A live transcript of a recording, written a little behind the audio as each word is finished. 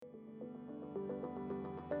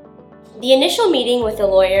The initial meeting with the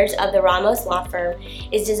lawyers of the Ramos Law Firm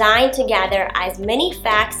is designed to gather as many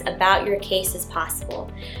facts about your case as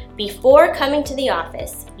possible. Before coming to the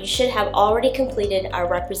office, you should have already completed our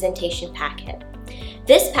representation packet.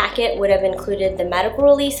 This packet would have included the medical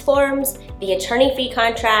release forms, the attorney fee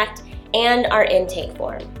contract, and our intake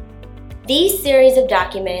form. These series of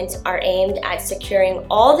documents are aimed at securing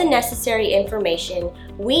all the necessary information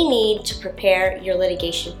we need to prepare your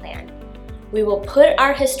litigation plan. We will put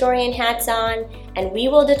our historian hats on and we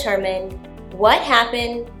will determine what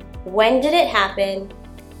happened, when did it happen,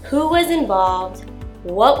 who was involved,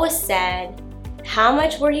 what was said, how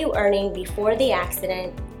much were you earning before the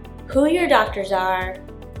accident, who your doctors are,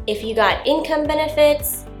 if you got income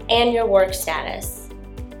benefits, and your work status.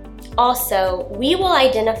 Also, we will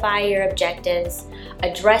identify your objectives,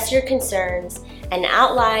 address your concerns, and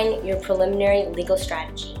outline your preliminary legal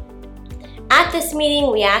strategy. At this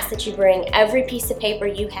meeting, we ask that you bring every piece of paper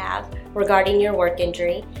you have regarding your work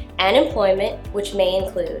injury and employment, which may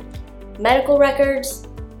include medical records,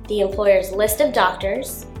 the employer's list of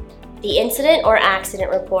doctors, the incident or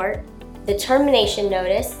accident report, the termination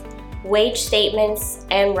notice, wage statements,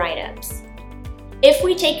 and write-ups. If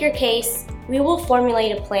we take your case, we will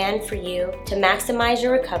formulate a plan for you to maximize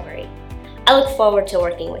your recovery. I look forward to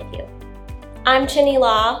working with you. I'm Chinny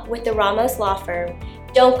Law with the Ramos Law Firm.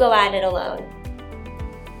 Don't go at it alone.